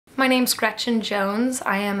My name's Gretchen Jones.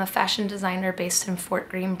 I am a fashion designer based in Fort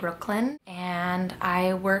Greene, Brooklyn, and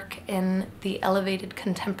I work in the elevated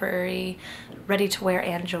contemporary ready-to-wear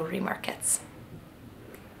and jewelry markets.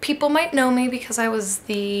 People might know me because I was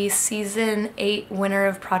the season 8 winner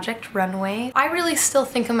of Project Runway. I really still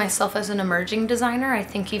think of myself as an emerging designer. I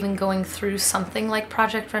think even going through something like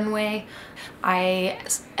Project Runway, I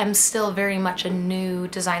am still very much a new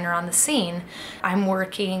designer on the scene. I'm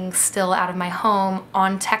working still out of my home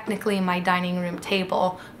on technically my dining room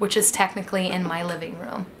table, which is technically in my living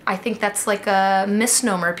room. I think that's like a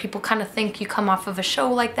misnomer. People kind of think you come off of a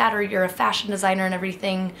show like that or you're a fashion designer and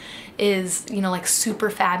everything is, you know, like super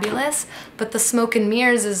fabulous. But the smoke and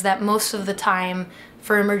mirrors is that most of the time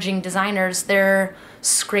for emerging designers, they're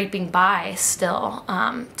scraping by still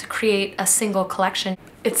to create a single collection.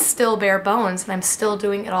 It's still bare bones and I'm still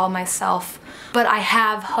doing it all myself. But I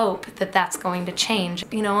have hope that that's going to change.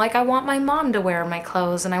 You know, like I want my mom to wear my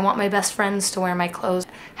clothes and I want my best friends to wear my clothes.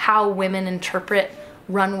 How women interpret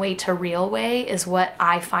runway to real way is what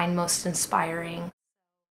I find most inspiring.